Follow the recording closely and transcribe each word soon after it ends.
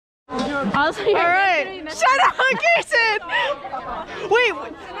Alright. Shut up, Kirsten! Wait.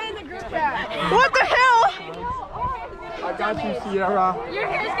 What the hell? I got you, Sierra.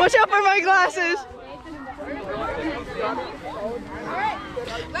 Watch out for my glasses.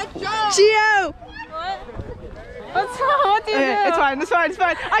 Let's go. Gio! What's wrong? What do you do? It's fine, it's fine, it's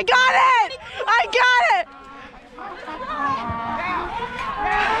fine. I got it! I got it!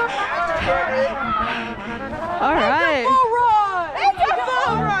 Alright. It's a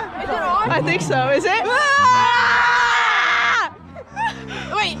full run. Is it on? I think so. Is it? Ah!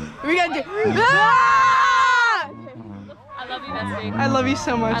 Wait. We gotta do. Ah! I love you, bestie. I love you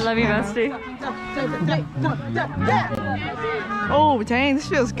so much. I love you, bestie. Oh, dang, this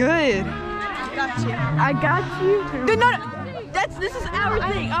feels good. I got you. No. This is our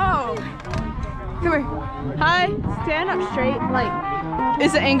thing. Oh. Come here. Hi. Stand up straight. Like.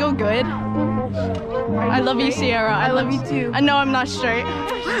 Is the angle good? I love you, Sierra. I love you too. I know I'm not straight.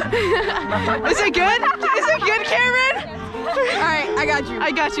 Is it good? Is it good, Cameron? Alright, I got you.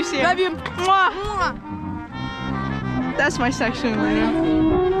 I got you, Sierra. Love you. Mwah. That's my section later.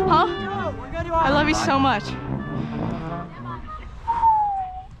 Huh? I love you so much.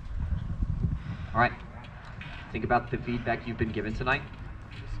 All right, think about the feedback you've been given tonight.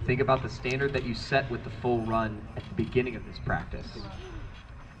 Think about the standard that you set with the full run at the beginning of this practice.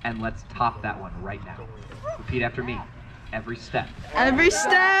 And let's top that one right now. Repeat after me. Every step. Every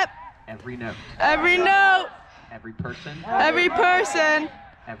step. Every note. Every note. Every person. Every person.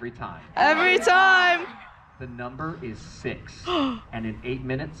 Every time. Every time. The number is 6. And in 8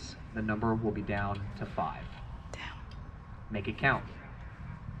 minutes, the number will be down to 5. Damn. Make it count.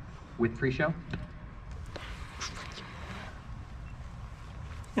 With pre-show?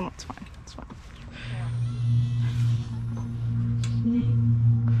 You know, it's fine. It's fine.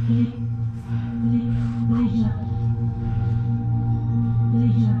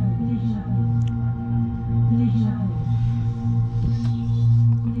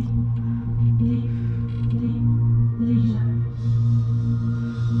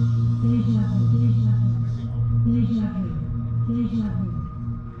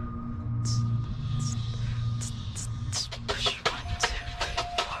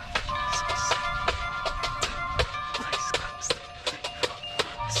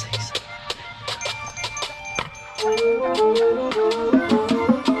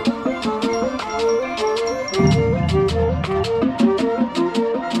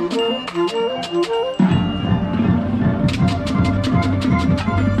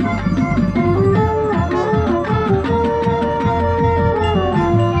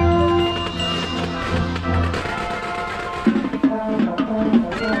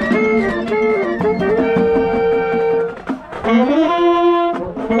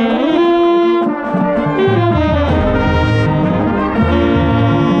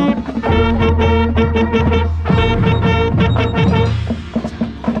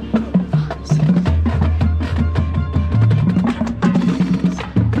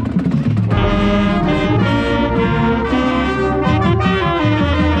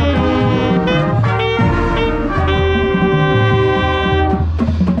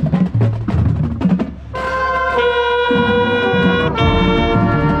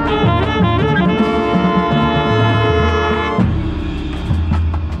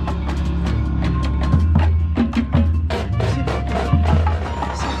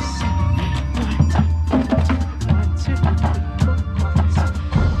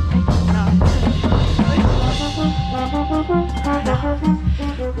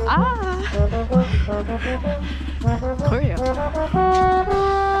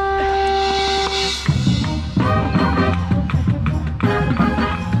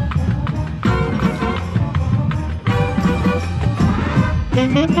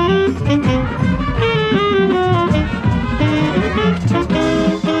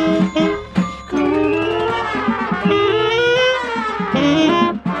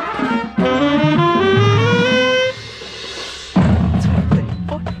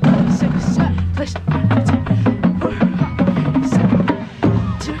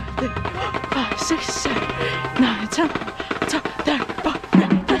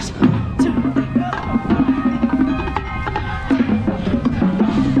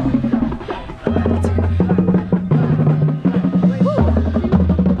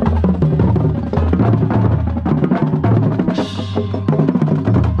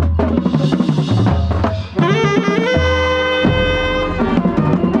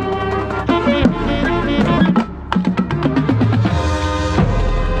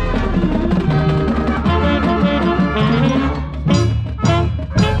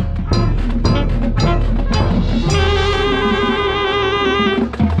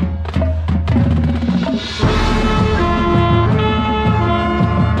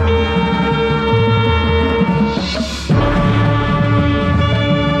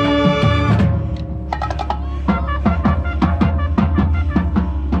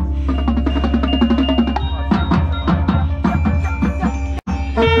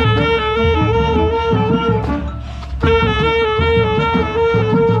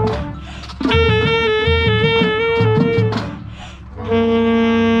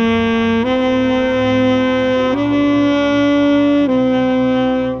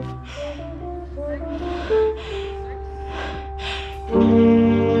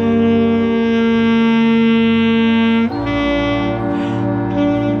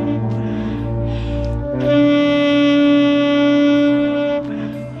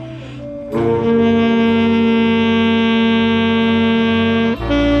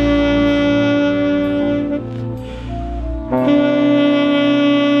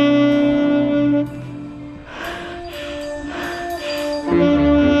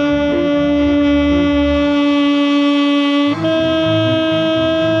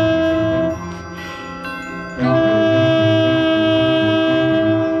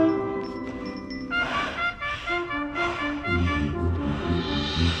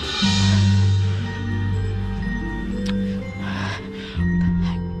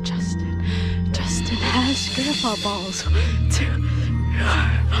 balls. 2, 4,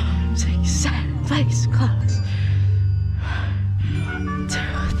 6, 7, legs close. 2,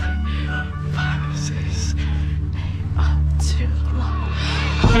 3, 5, 6, 8, up too long.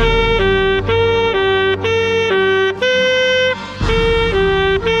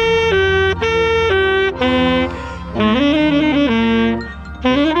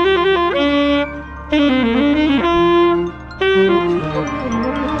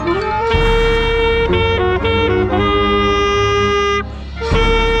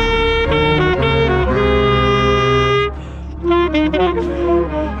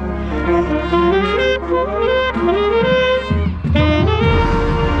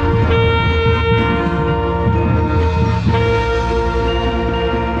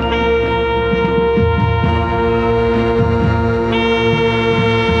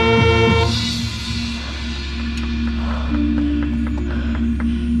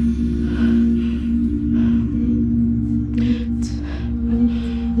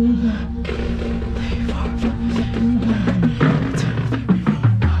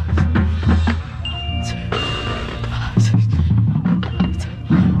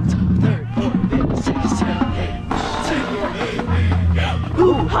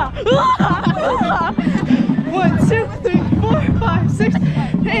 One, 2, 3, 4, 5, 6,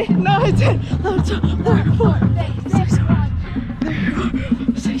 8, 9, 10, 11, 12, 13, 14, 6,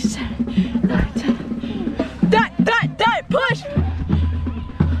 6, 7, 9, 10. That, push!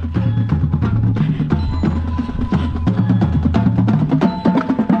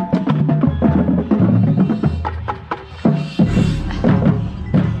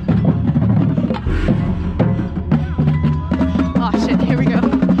 Oh shit, here we go.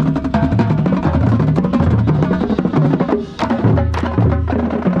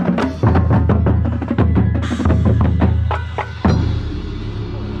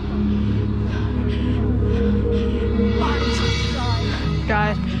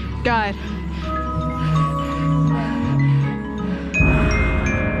 Guide.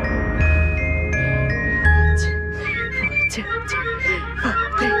 2, 4,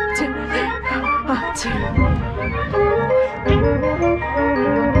 3, 2.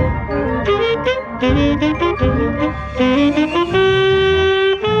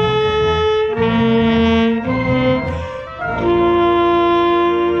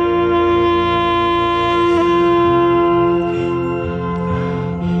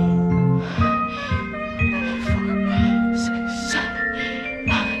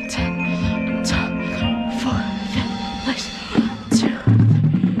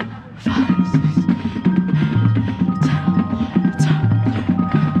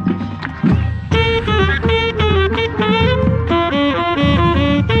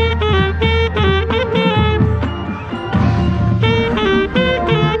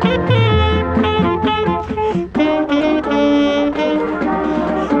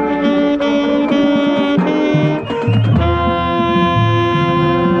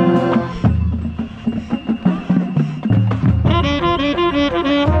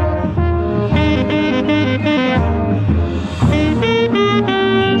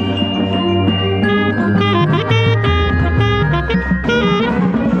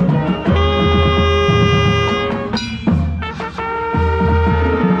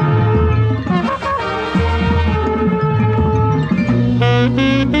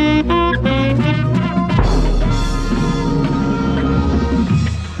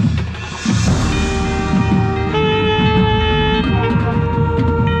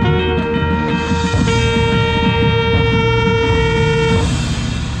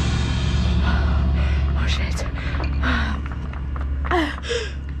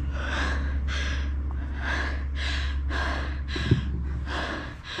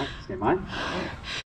 Stand by.